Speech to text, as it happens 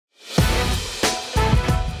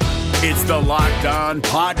It's the Locked On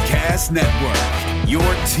Podcast Network, your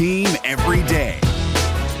team every day.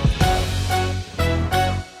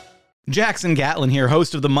 Jackson Gatlin here,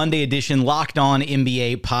 host of the Monday edition Locked On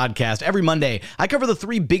NBA podcast. Every Monday, I cover the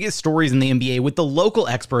three biggest stories in the NBA with the local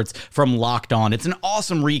experts from Locked On. It's an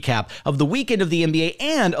awesome recap of the weekend of the NBA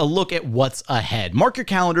and a look at what's ahead. Mark your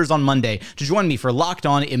calendars on Monday to join me for Locked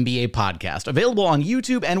On NBA podcast, available on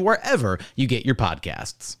YouTube and wherever you get your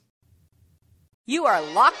podcasts. You are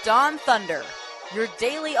Locked On Thunder, your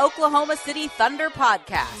daily Oklahoma City Thunder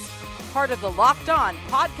podcast, part of the Locked On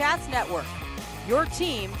Podcast Network, your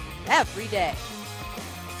team every day.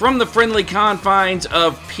 From the friendly confines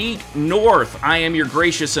of Peak North, I am your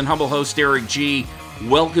gracious and humble host, Eric G.,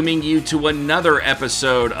 welcoming you to another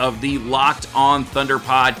episode of the Locked On Thunder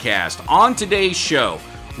podcast. On today's show,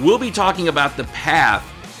 we'll be talking about the path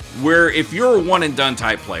where if you're a one-and-done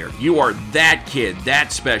type player, you are that kid,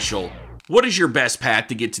 that special. What is your best path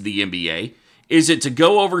to get to the NBA? Is it to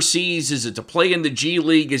go overseas? Is it to play in the G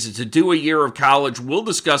League? Is it to do a year of college? We'll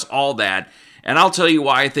discuss all that. And I'll tell you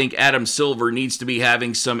why I think Adam Silver needs to be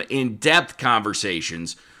having some in-depth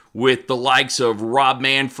conversations with the likes of Rob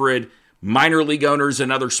Manfred, minor league owners in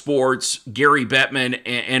other sports, Gary Bettman,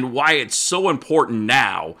 and why it's so important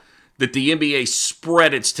now that the NBA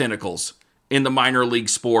spread its tentacles in the minor league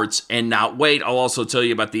sports and not wait. I'll also tell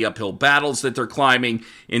you about the uphill battles that they're climbing.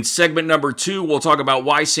 In segment number 2, we'll talk about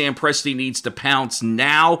why Sam Presti needs to pounce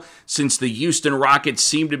now, since the Houston Rockets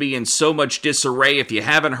seem to be in so much disarray. If you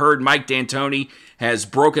haven't heard, Mike D'Antoni has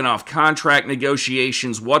broken off contract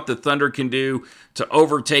negotiations, what the Thunder can do to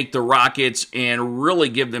overtake the Rockets and really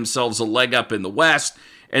give themselves a leg up in the West.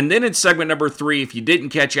 And then in segment number 3, if you didn't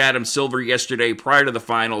catch Adam Silver yesterday prior to the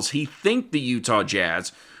finals, he thanked the Utah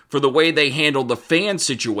Jazz for the way they handled the fan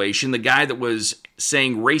situation, the guy that was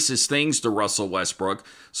saying racist things to Russell Westbrook.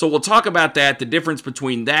 So we'll talk about that, the difference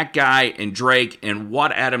between that guy and Drake, and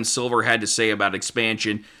what Adam Silver had to say about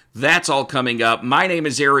expansion. That's all coming up. My name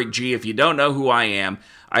is Eric G. If you don't know who I am,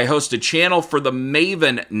 I host a channel for the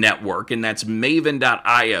Maven Network, and that's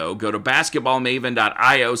maven.io. Go to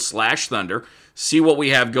basketballmaven.io/Thunder. See what we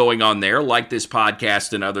have going on there, like this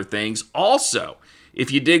podcast and other things. Also, if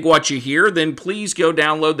you dig what you hear, then please go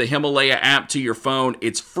download the Himalaya app to your phone.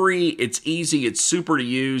 It's free, it's easy, it's super to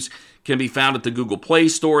use. Can be found at the Google Play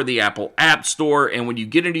Store, the Apple App Store, and when you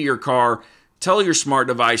get into your car, tell your smart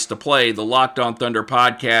device to play the Locked On Thunder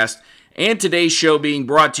podcast. And today's show being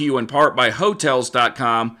brought to you in part by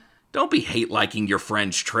Hotels.com. Don't be hate-liking your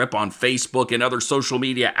friend's trip on Facebook and other social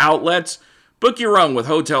media outlets. Book your own with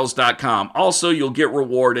Hotels.com. Also, you'll get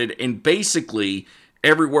rewarded, and basically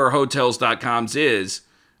everywhere Hotels.com's is,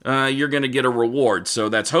 you're going to get a reward. So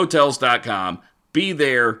that's Hotels.com. Be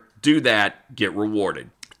there, do that, get rewarded.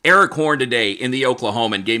 Eric Horn today in the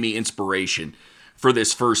Oklahoman gave me inspiration for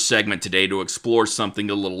this first segment today to explore something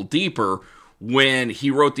a little deeper when he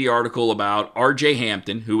wrote the article about R.J.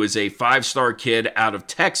 Hampton, who is a 5-star kid out of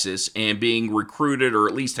Texas and being recruited, or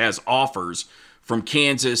at least has offers from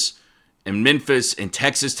Kansas and Memphis and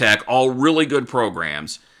Texas Tech, all really good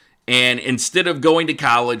programs. And instead of going to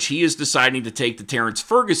college, he is deciding to take the Terrence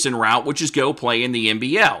Ferguson route, which is go play in the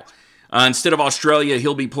NBL. Instead of Australia,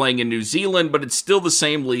 he'll be playing in New Zealand, but it's still the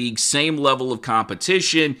same league, same level of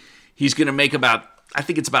competition. He's going to make about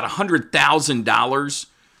 $100,000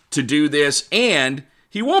 to do this, and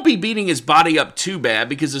he won't be beating his body up too bad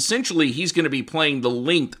because essentially he's going to be playing the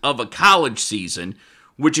length of a college season,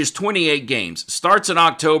 which is 28 games. Starts in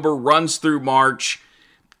October, runs through March,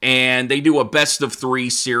 and they do a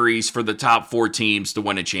best-of-3 series for the top 4 teams to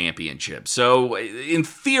win a championship. So,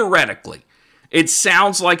 theoretically, it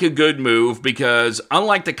sounds like a good move because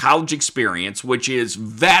unlike the college experience, which is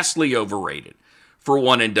vastly overrated for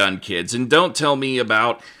one-and-done kids, and don't tell me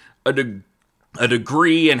about a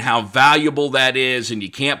degree and how valuable that is, and you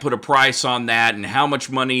can't put a price on that, and how much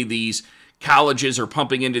money these colleges are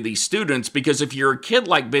pumping into these students, because if you're a kid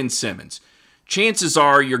like Ben Simmons, chances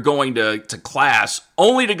are you're going to class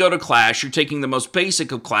only to go to class. You're taking the most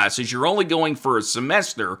basic of classes. You're only going for a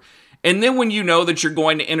semester. And then when you know that you're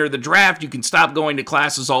going to enter the draft, you can stop going to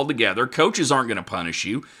classes altogether. Coaches aren't going to punish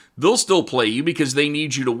you. They'll still play you because they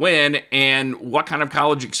need you to win. And what kind of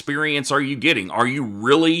college experience are you getting? Are you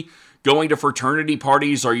really going to fraternity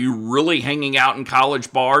parties? Are you really hanging out in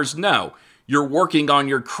college bars? No. You're working on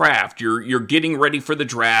your craft. You're getting ready for the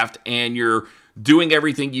draft, and you're doing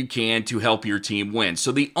everything you can to help your team win.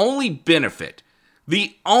 So the only benefit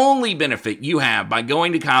you have by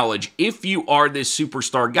going to college, if you are this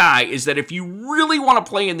superstar guy, is that if you really want to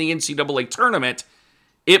play in the NCAA tournament,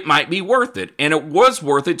 it might be worth it. And it was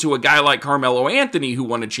worth it to a guy like Carmelo Anthony, who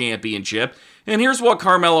won a championship. And here's what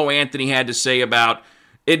Carmelo Anthony had to say about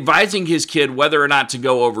advising his kid whether or not to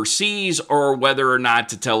go overseas or whether or not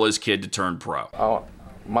to tell his kid to turn pro? I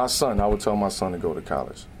would tell my son to go to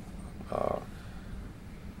college.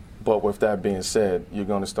 But with that being said, you're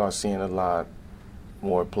going to start seeing a lot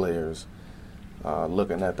more players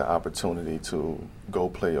looking at the opportunity to go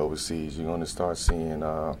play overseas. You're going to start seeing,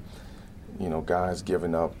 guys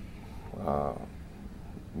giving up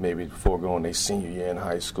maybe foregoing their senior year in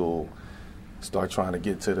high school, start trying to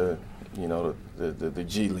get to the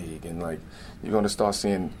G League. And, you're going to start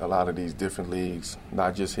seeing a lot of these different leagues,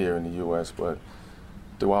 not just here in the U.S., but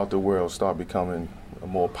throughout the world, start becoming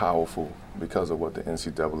more powerful because of what the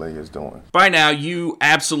NCAA is doing. By now, you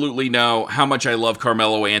absolutely know how much I love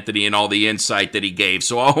Carmelo Anthony and all the insight that he gave,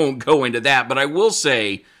 so I won't go into that. But I will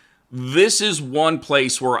say, this is one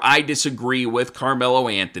place where I disagree with Carmelo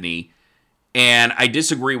Anthony, and I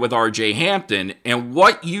disagree with R.J. Hampton. And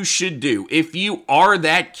what you should do, if you are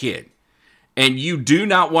that kid, and you do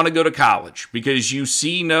not want to go to college because you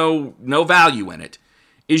see no value in it,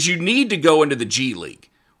 is you need to go into the G League.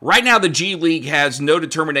 Right now, the G League has no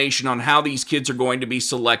determination on how these kids are going to be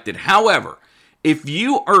selected. However, if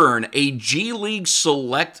you earn a G League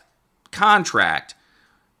select contract,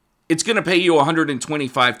 it's going to pay you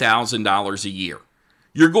 $125,000 a year.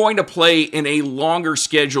 You're going to play in a longer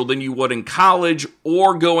schedule than you would in college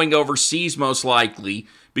or going overseas, most likely,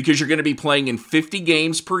 because you're going to be playing in 50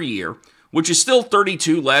 games per year, which is still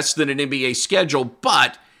 32 less than an NBA schedule,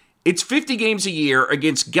 but it's 50 games a year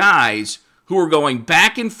against guys who are going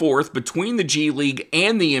back and forth between the G League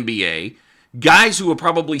and the NBA, guys who have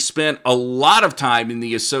probably spent a lot of time in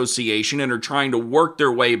the association and are trying to work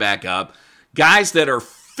their way back up, guys that are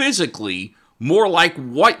physically more like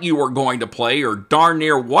what you are going to play or darn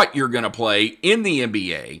near what you're going to play in the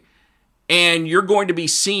NBA, and you're going to be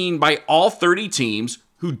seen by all 30 teams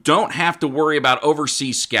who don't have to worry about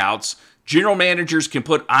overseas scouts. General managers can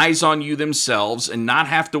put eyes on you themselves and not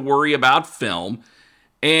have to worry about film.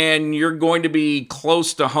 And you're going to be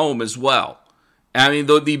close to home as well. I mean,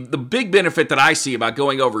 the big benefit that I see about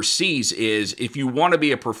going overseas is if you want to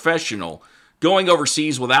be a professional, going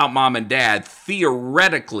overseas without mom and dad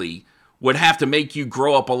theoretically would have to make you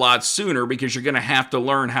grow up a lot sooner because you're going to have to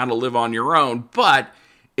learn how to live on your own. But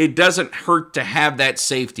it doesn't hurt to have that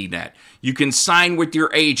safety net. You can sign with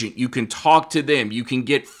your agent. You can talk to them. You can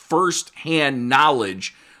get firsthand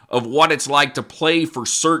knowledge of what it's like to play for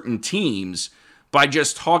certain teams by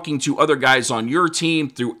just talking to other guys on your team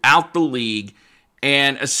throughout the league.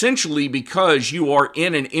 And essentially, because you are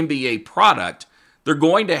in an NBA product, they're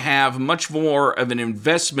going to have much more of an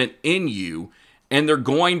investment in you, and they're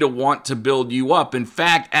going to want to build you up. In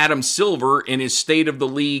fact, Adam Silver, in his State of the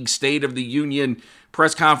League, State of the Union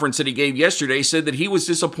press conference that he gave yesterday, said that he was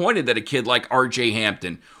disappointed that a kid like R.J.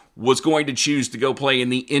 Hampton was going to choose to go play in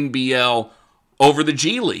the NBL over the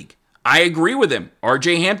G League. I agree with him.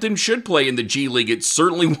 R.J. Hampton should play in the G League. It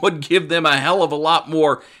certainly would give them a hell of a lot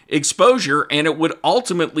more exposure, and it would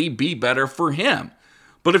ultimately be better for him.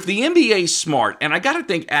 But if the NBA is smart, and I got to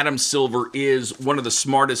think Adam Silver is one of the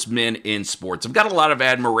smartest men in sports. I've got a lot of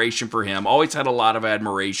admiration for him. Always had a lot of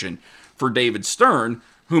admiration for David Stern,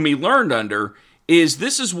 whom he learned under,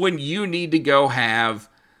 this is when you need to go have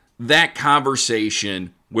that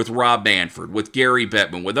conversation with Rob Manfred, with Gary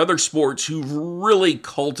Bettman, with other sports who've really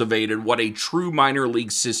cultivated what a true minor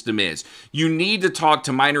league system is. You need to talk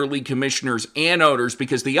to minor league commissioners and owners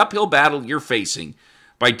because the uphill battle you're facing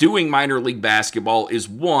by doing minor league basketball is,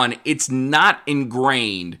 one, it's not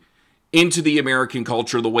ingrained into the American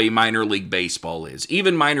culture the way minor league baseball is.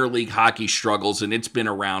 Even minor league hockey struggles, and it's been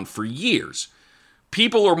around for years.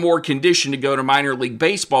 People are more conditioned to go to minor league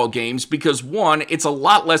baseball games because, one, it's a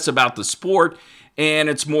lot less about the sport, and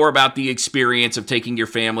it's more about the experience of taking your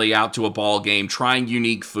family out to a ball game, trying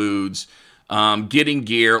unique foods, getting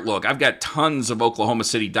gear. Look, I've got tons of Oklahoma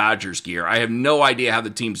City Dodgers gear. I have no idea how the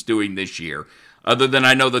team's doing this year, other than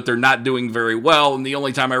I know that they're not doing very well, and the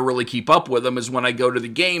only time I really keep up with them is when I go to the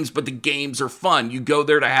games, but the games are fun. You go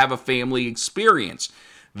there to have a family experience.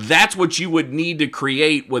 That's what you would need to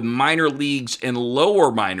create with minor leagues and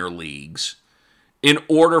lower minor leagues in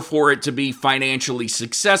order for it to be financially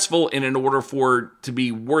successful and in order for it to be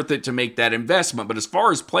worth it to make that investment. But as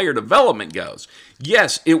far as player development goes,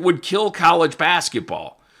 yes, it would kill college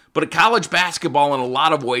basketball. But college basketball in a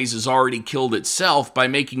lot of ways has already killed itself by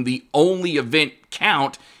making the only event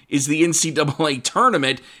count is the NCAA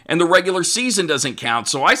tournament, and the regular season doesn't count.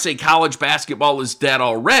 So I say college basketball is dead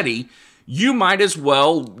already. You might as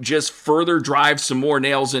well just further drive some more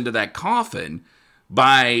nails into that coffin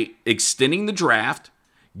by extending the draft,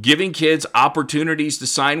 giving kids opportunities to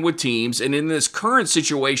sign with teams, and in this current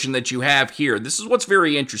situation that you have here, this is what's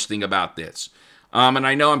very interesting about this. And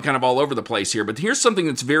I know I'm kind of all over the place here, but here's something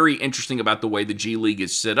that's very interesting about the way the G League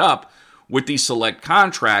is set up with these select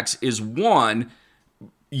contracts is, one,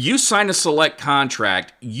 you sign a select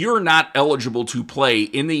contract, you're not eligible to play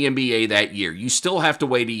in the NBA that year. You still have to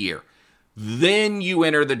wait a year. Then you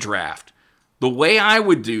enter the draft. The way I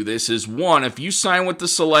would do this is, one, if you sign with the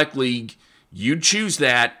select league, you choose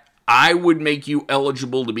that, I would make you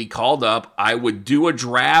eligible to be called up. I would do a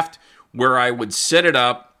draft where I would set it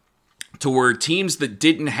up to where teams that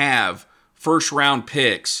didn't have first-round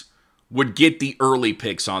picks would get the early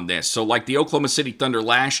picks on this. So like the Oklahoma City Thunder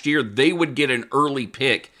last year, they would get an early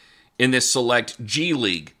pick in this select G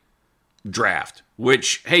League draft,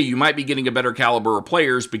 which, hey, you might be getting a better caliber of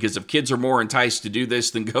players because if kids are more enticed to do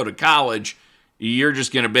this than go to college, you're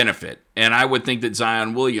just going to benefit. And I would think that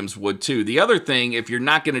Zion Williams would too. The other thing, if you're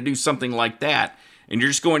not going to do something like that, and you're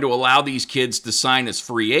just going to allow these kids to sign as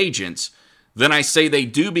free agents, then I say they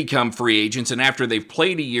do become free agents, and after they've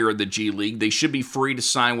played a year of the G League, they should be free to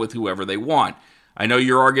sign with whoever they want. I know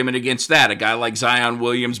your argument against that. A guy like Zion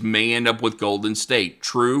Williams may end up with Golden State.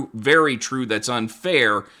 True, very true, that's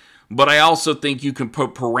unfair, but I also think you can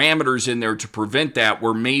put parameters in there to prevent that,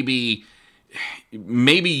 where maybe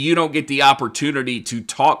you don't get the opportunity to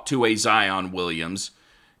talk to a Zion Williams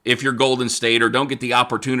if you're Golden State, or don't get the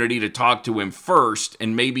opportunity to talk to him first,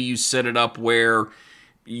 and maybe you set it up where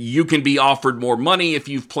you can be offered more money if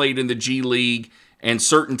you've played in the G League, and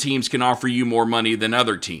certain teams can offer you more money than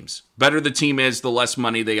other teams. Better the team is, the less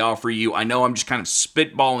money they offer you. I know I'm just kind of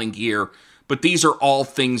spitballing here, but these are all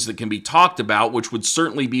things that can be talked about, which would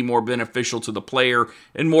certainly be more beneficial to the player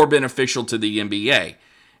and more beneficial to the NBA.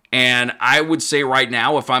 And I would say right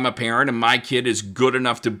now, if I'm a parent and my kid is good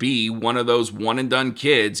enough to be one of those one-and-done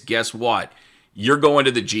kids, guess what? You're going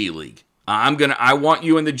to the G League. I want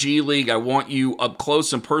you in the G League. I want you up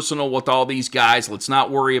close and personal with all these guys. Let's not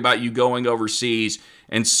worry about you going overseas.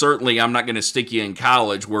 And certainly I'm not going to stick you in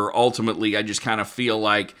college, where ultimately I just kind of feel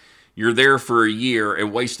like you're there for a year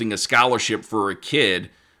and wasting a scholarship for a kid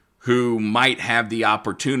who might have the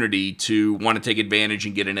opportunity to want to take advantage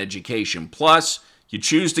and get an education. Plus, you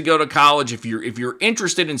choose to go to college if you're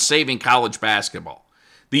interested in saving college basketball.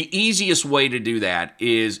 The easiest way to do that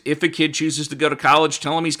is, if a kid chooses to go to college,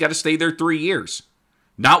 tell him he's got to stay there 3 years.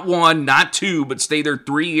 Not 1, not 2, but stay there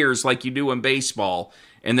 3 years like you do in baseball,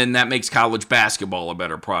 and then that makes college basketball a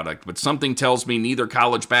better product. But something tells me neither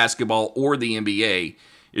college basketball or the NBA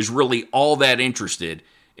is really all that interested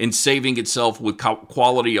in saving itself with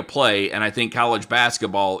quality of play, and I think college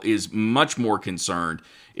basketball is much more concerned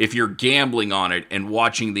if you're gambling on it and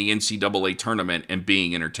watching the NCAA tournament and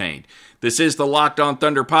being entertained. This is the Locked On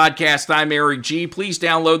Thunder podcast. I'm Eric G. Please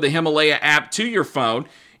download the Himalaya app to your phone.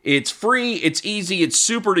 It's free, it's easy, it's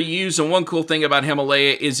super to use, and one cool thing about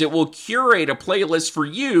Himalaya is it will curate a playlist for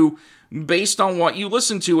you based on what you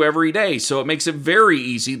listen to every day. So it makes it very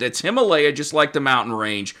easy. That's Himalaya, just like the mountain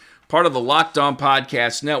range, part of the Locked On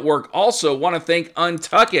Podcast Network. Also, want to thank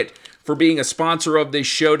Untuckit for being a sponsor of this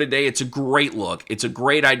show today. It's a great look. It's a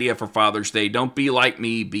great idea for Father's Day. Don't be like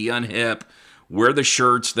me, be unhip. Wear the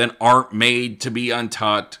shirts that aren't made to be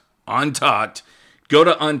untucked. Go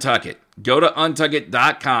to Untuckit. Go to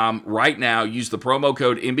untuckit.com right now. Use the promo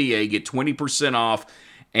code NBA. Get 20% off.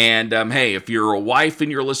 And hey, if you're a wife and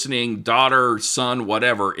you're listening, daughter, son,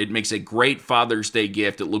 whatever, it makes a great Father's Day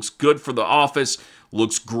gift. It looks good for the office.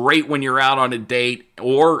 Looks great when you're out on a date.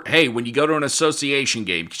 Or, hey, when you go to an association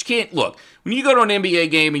game. Because you can't, look, when you go to an NBA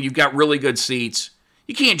game and you've got really good seats,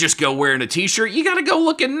 you can't just go wearing a t-shirt. You got to go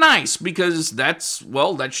looking nice, because that's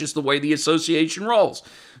just the way the association rolls.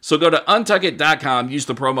 So go to untuckit.com, use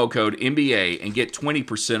the promo code NBA, and get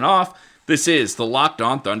 20% off. This is the Locked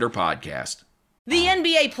On Thunder podcast. The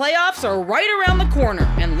NBA playoffs are right around the corner,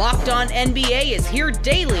 and Locked On NBA is here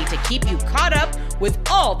daily to keep you caught up with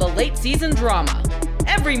all the late season drama.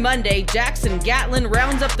 Every Monday, Jackson Gatlin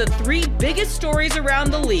rounds up the 3 biggest stories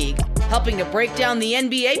around the league, helping to break down the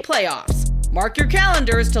NBA playoffs. Mark your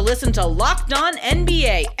calendars to listen to Locked On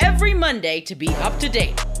NBA every Monday to be up to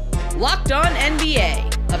date. Locked On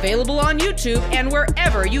NBA, available on YouTube and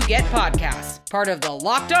wherever you get podcasts. Part of the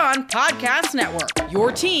Locked On Podcast Network,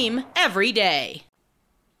 your team every day.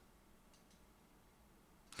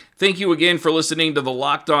 Thank you again for listening to the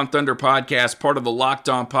Locked On Thunder podcast, part of the Locked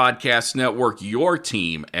On Podcast Network, your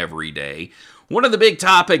team every day. One of the big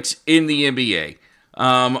topics in the NBA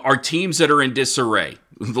are teams that are in disarray.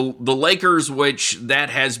 The Lakers, which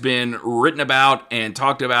that has been written about and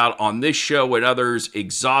talked about on this show and others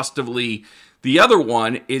exhaustively. The other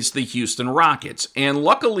one is the Houston Rockets. And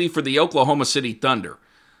luckily for the Oklahoma City Thunder,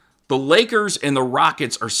 the Lakers and the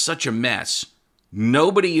Rockets are such a mess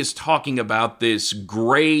Nobody is talking about this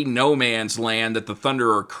gray no man's land that the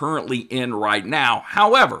Thunder are currently in right now.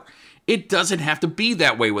 However, it doesn't have to be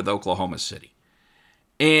that way with Oklahoma City.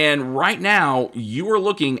 And right now, you are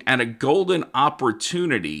looking at a golden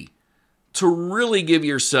opportunity to really give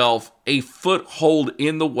yourself a foothold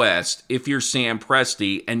in the West if you're Sam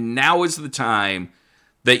Presti, and now is the time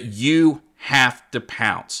that you have to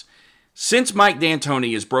pounce. Since Mike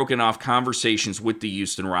D'Antoni has broken off conversations with the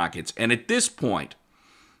Houston Rockets, and at this point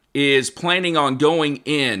is planning on going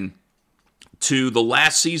in to the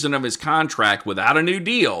last season of his contract without a new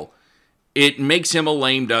deal, it makes him a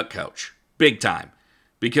lame duck coach, big time,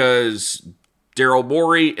 because Daryl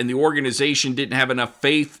Morey and the organization didn't have enough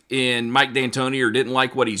faith in Mike D'Antoni or didn't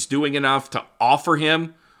like what he's doing enough to offer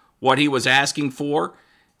him what he was asking for.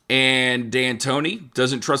 And D'Antoni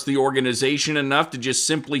doesn't trust the organization enough to just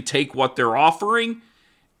simply take what they're offering.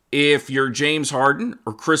 If you're James Harden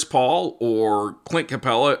or Chris Paul or Clint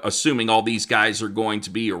Capella, assuming all these guys are going to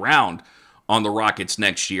be around on the Rockets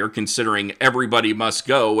next year, considering everybody must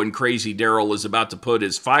go and Crazy Daryl is about to put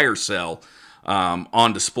his fire sale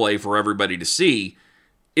on display for everybody to see.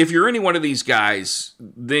 If you're any one of these guys,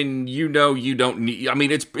 then you know you don't need... I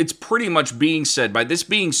mean, it's pretty much being said, by this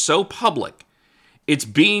being so public, it's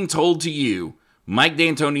being told to you, Mike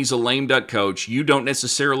D'Antoni's a lame duck coach. You don't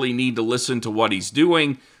necessarily need to listen to what he's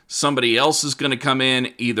doing. Somebody else is going to come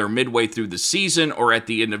in either midway through the season or at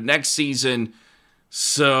the end of next season.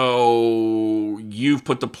 So you've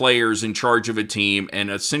put the players in charge of a team,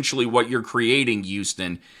 and essentially what you're creating,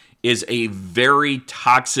 Houston, is a very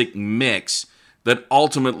toxic mix that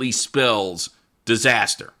ultimately spells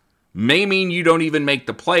disaster. May mean you don't even make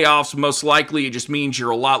the playoffs. Most likely, it just means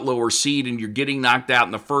you're a lot lower seed and you're getting knocked out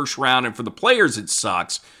in the first round. And for the players, it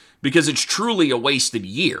sucks because it's truly a wasted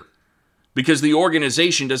year because the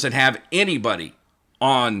organization doesn't have anybody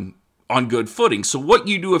on good footing. So what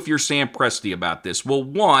you do if you're Sam Presti about this? Well,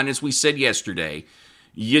 one, as we said yesterday,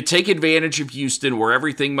 you take advantage of Houston where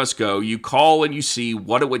everything must go. You call and you see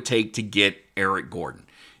what it would take to get Eric Gordon.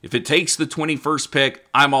 If it takes the 21st pick,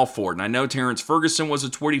 I'm all for it. And I know Terrence Ferguson was a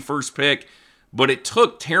 21st pick, but it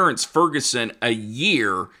took Terrence Ferguson a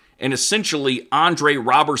year and essentially Andre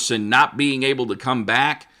Robertson not being able to come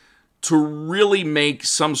back to really make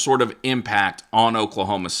some sort of impact on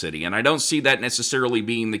Oklahoma City. And I don't see that necessarily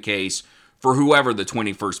being the case for whoever the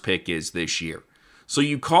 21st pick is this year. So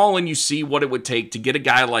you call and you see what it would take to get a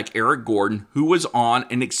guy like Eric Gordon, who was on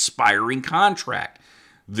an expiring contract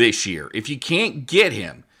this year. If you can't get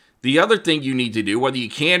him, the other thing you need to do, whether you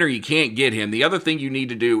can or you can't get him, the other thing you need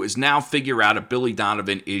to do is now figure out if Billy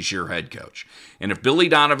Donovan is your head coach. And if Billy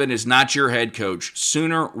Donovan is not your head coach,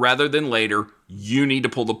 sooner rather than later, you need to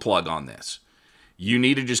pull the plug on this. You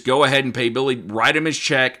need to just go ahead and pay Billy, write him his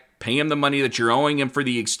check, pay him the money that you're owing him for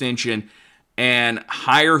the extension, and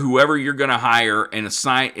hire whoever you're going to hire and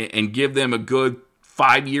assign and give them a good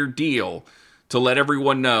 5-year deal to let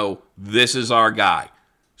everyone know this is our guy.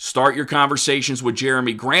 Start your conversations with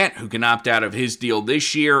Jeremy Grant, who can opt out of his deal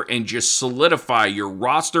this year, and just solidify your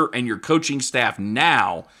roster and your coaching staff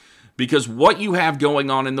now, because what you have going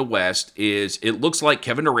on in the West is it looks like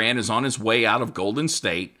Kevin Durant is on his way out of Golden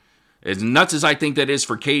State. As nuts as I think that is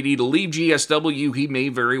for KD to leave GSW, he may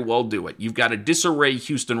very well do it. You've got a disarray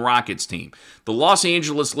Houston Rockets team. The Los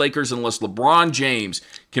Angeles Lakers, unless LeBron James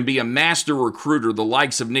can be a master recruiter, the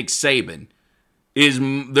likes of Nick Saban,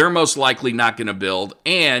 they're most likely not going to build.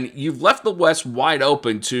 And you've left the West wide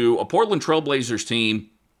open to a Portland Trailblazers team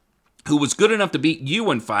who was good enough to beat you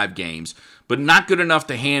in 5 games, but not good enough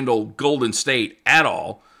to handle Golden State at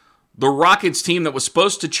all. The Rockets team that was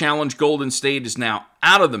supposed to challenge Golden State is now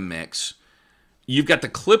out of the mix. You've got the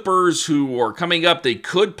Clippers who are coming up. They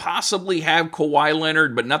could possibly have Kawhi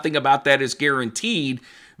Leonard, but nothing about that is guaranteed.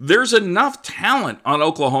 There's enough talent on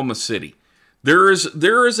Oklahoma City. There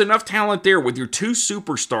is enough talent there with your 2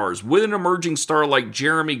 superstars, with an emerging star like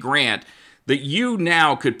Jeremy Grant, that you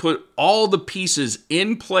now could put all the pieces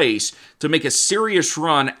in place to make a serious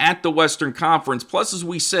run at the Western Conference. Plus, as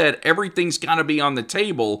we said, everything's got to be on the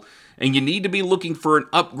table, and you need to be looking for an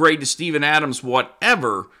upgrade to Steven Adams,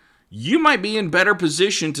 whatever. You might be in better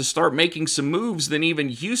position to start making some moves than even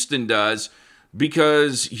Houston does,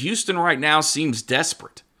 because Houston right now seems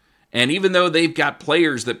desperate. And even though they've got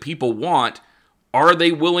players that people want, are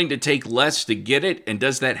they willing to take less to get it? And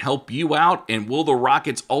does that help you out? And will the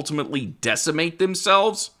Rockets ultimately decimate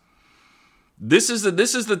themselves? This is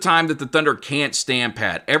the time that the Thunder can't stand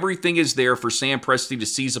pat. Everything is there for Sam Presti to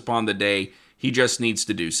seize upon the day. He just needs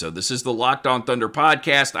to do so. This is the Locked On Thunder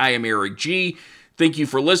podcast. I am Eric G. Thank you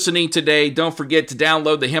for listening today. Don't forget to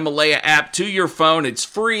download the Himalaya app to your phone. It's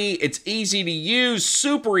free. It's easy to use,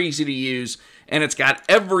 super easy to use. and it's got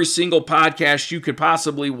every single podcast you could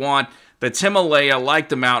possibly want that's Himalaya, like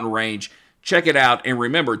the mountain range. Check it out, and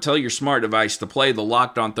remember, tell your smart device to play the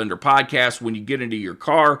Locked On Thunder podcast when you get into your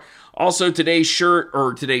car. Also, today's show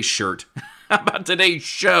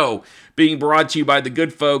being brought to you by the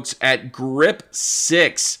good folks at Grip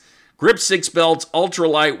 6. Grip 6 belts, ultra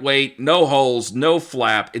lightweight, no holes, no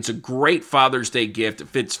flap. It's a great Father's Day gift. It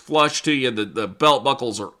fits flush to you. The belt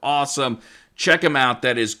buckles are awesome. Check them out.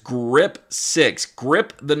 That is Grip 6.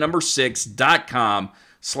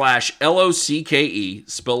 grip6.com/LOCKE.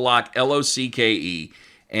 Spell lock LOCKE.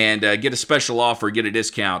 And get a special offer, get a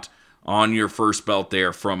discount on your first belt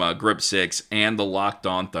there from Grip 6 and the Locked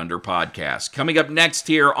On Thunder podcast. Coming up next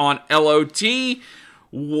here on LOT,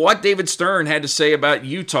 what David Stern had to say about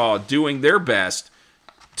Utah doing their best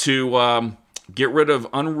to get rid of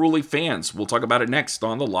unruly fans. We'll talk about it next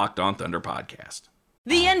on the Locked On Thunder podcast.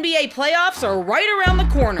 The NBA playoffs are right around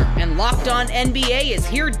the corner, and Locked On NBA is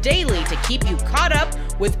here daily to keep you caught up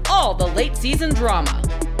with all the late season drama.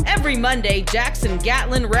 Every Monday, Jackson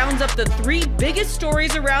Gatlin rounds up the 3 biggest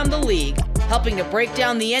stories around the league, helping to break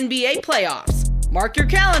down the NBA playoffs. Mark your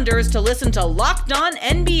calendars to listen to Locked On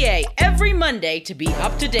NBA every Monday to be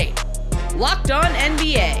up to date. Locked On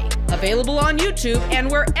NBA, available on YouTube and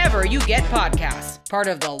wherever you get podcasts. Part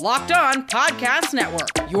of the Locked On Podcast Network,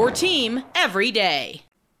 your team every day.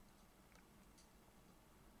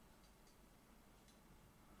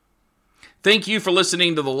 Thank you for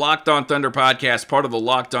listening to the Locked On Thunder podcast, part of the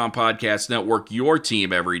Locked On Podcast Network, your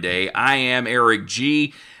team every day. I am Eric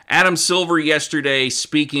G. Adam Silver yesterday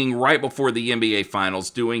speaking right before the NBA Finals,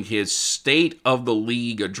 doing his State of the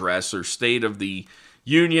League address, or State of the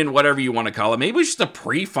Union, whatever you want to call it. Maybe it's just a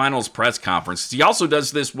pre-finals press conference. He also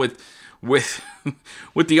does this with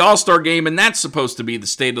the All-Star game, and that's supposed to be the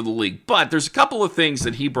State of the League. But there's a couple of things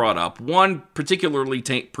that he brought up, one particularly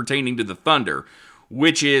pertaining to the Thunder,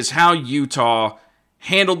 which is how Utah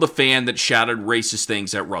handled the fan that shouted racist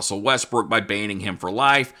things at Russell Westbrook by banning him for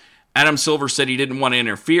life. Adam Silver said he didn't want to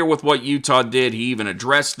interfere with what Utah did. He even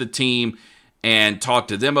addressed the team and talked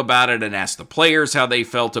to them about it and asked the players how they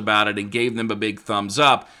felt about it and gave them a big thumbs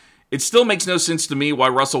up. It still makes no sense to me why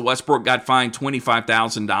Russell Westbrook got fined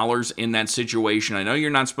 $25,000 in that situation. I know you're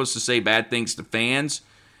not supposed to say bad things to fans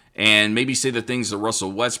and maybe say the things that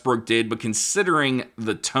Russell Westbrook did, but considering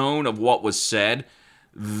the tone of what was said,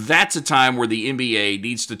 that's a time where the NBA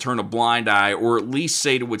needs to turn a blind eye, or at least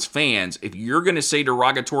say to its fans, if you're going to say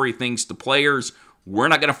derogatory things to players, we're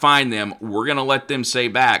not going to fine them. We're going to let them say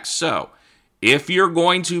back. So, if you're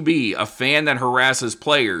going to be a fan that harasses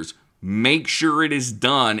players, make sure it is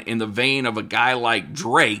done in the vein of a guy like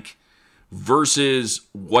Drake versus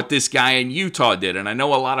what this guy in Utah did. And I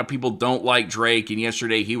know a lot of people don't like Drake, and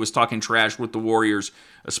yesterday he was talking trash with the Warriors,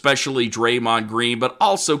 especially Draymond Green, but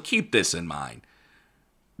also keep this in mind.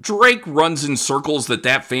 Drake runs in circles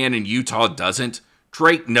that fan in Utah doesn't.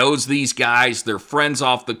 Drake knows these guys. They're friends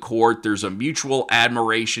off the court. There's a mutual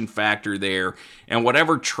admiration factor there. And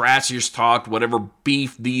whatever trash is talked, whatever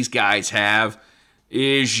beef these guys have,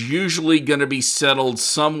 is usually going to be settled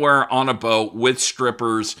somewhere on a boat with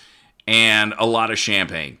strippers and a lot of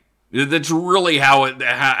champagne. That's really how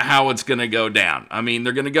it's going to go down. I mean,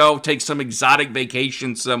 they're going to go take some exotic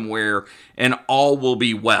vacation somewhere and all will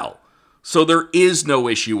be well. So there is no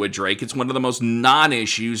issue with Drake. It's one of the most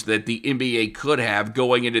non-issues that the NBA could have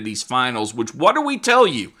going into these finals, which, what do we tell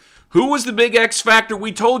you? Who was the big X factor?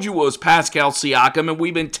 We told you was Pascal Siakam, and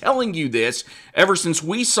we've been telling you this ever since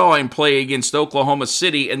we saw him play against Oklahoma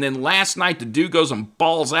City, and then last night the dude goes and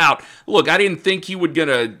balls out. Look, I didn't think he was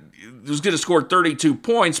going to score 32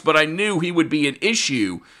 points, but I knew he would be an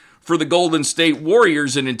issue for the Golden State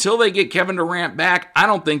Warriors, and until they get Kevin Durant back, I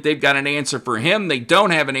don't think they've got an answer for him. They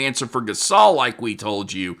don't have an answer for Gasol, like we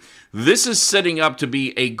told you. This is setting up to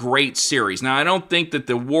be a great series. Now, I don't think that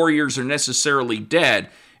the Warriors are necessarily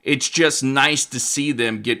dead. It's just nice to see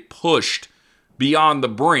them get pushed beyond the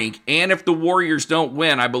brink, and if the Warriors don't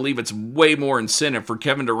win, I believe it's way more incentive for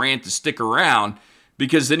Kevin Durant to stick around,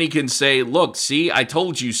 because then he can say, look, see, I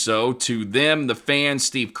told you so, to them, the fans,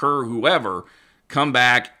 Steve Kerr, whoever, come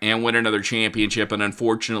back and win another championship and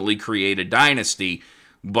unfortunately create a dynasty.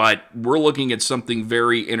 But we're looking at something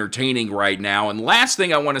very entertaining right now. And last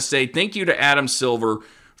thing I want to say, thank you to Adam Silver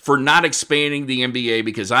for not expanding the NBA,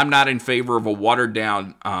 because I'm not in favor of a watered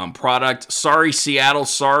down product. Sorry, Seattle.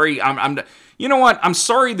 Sorry. You know what? I'm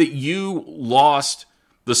sorry that you lost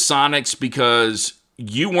the Sonics because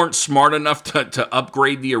you weren't smart enough to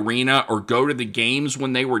upgrade the arena or go to the games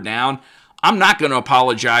when they were down. I'm not going to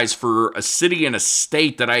apologize for a city and a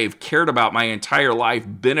state that I have cared about my entire life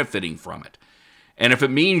benefiting from it. And if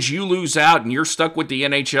it means you lose out and you're stuck with the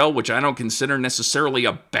NHL, which I don't consider necessarily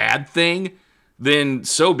a bad thing, then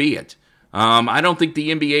so be it. I don't think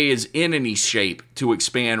the NBA is in any shape to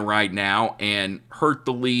expand right now and hurt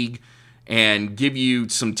the league and give you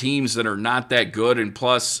some teams that are not that good. And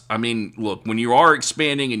plus, I mean, look, when you are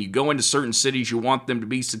expanding and you go into certain cities, you want them to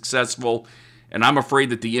be successful. And I'm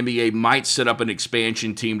afraid that the NBA might set up an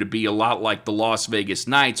expansion team to be a lot like the Las Vegas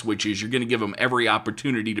Knights, which is you're going to give them every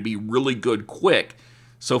opportunity to be really good quick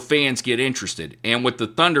so fans get interested. And with the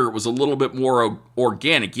Thunder, it was a little bit more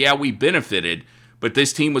organic. Yeah, we benefited, but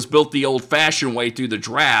this team was built the old-fashioned way through the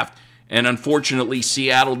draft, and unfortunately,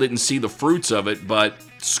 Seattle didn't see the fruits of it, but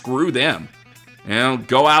screw them. You know,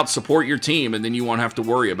 go out, support your team, and then you won't have to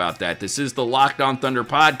worry about that. This is the Locked On Thunder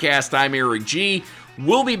podcast. I'm Eric G.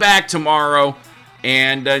 We'll be back tomorrow,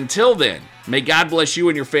 and until then, may God bless you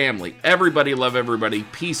and your family. Everybody love everybody.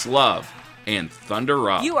 Peace, love, and Thunder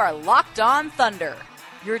up. You are Locked On Thunder,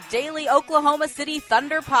 your daily Oklahoma City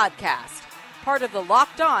Thunder podcast. Part of the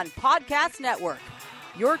Locked On Podcast Network,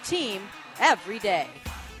 your team every day.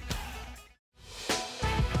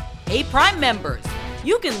 Hey, Prime members,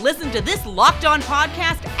 you can listen to this Locked On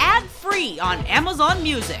podcast ad-free on Amazon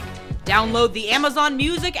Music. Download the Amazon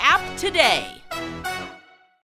Music app today.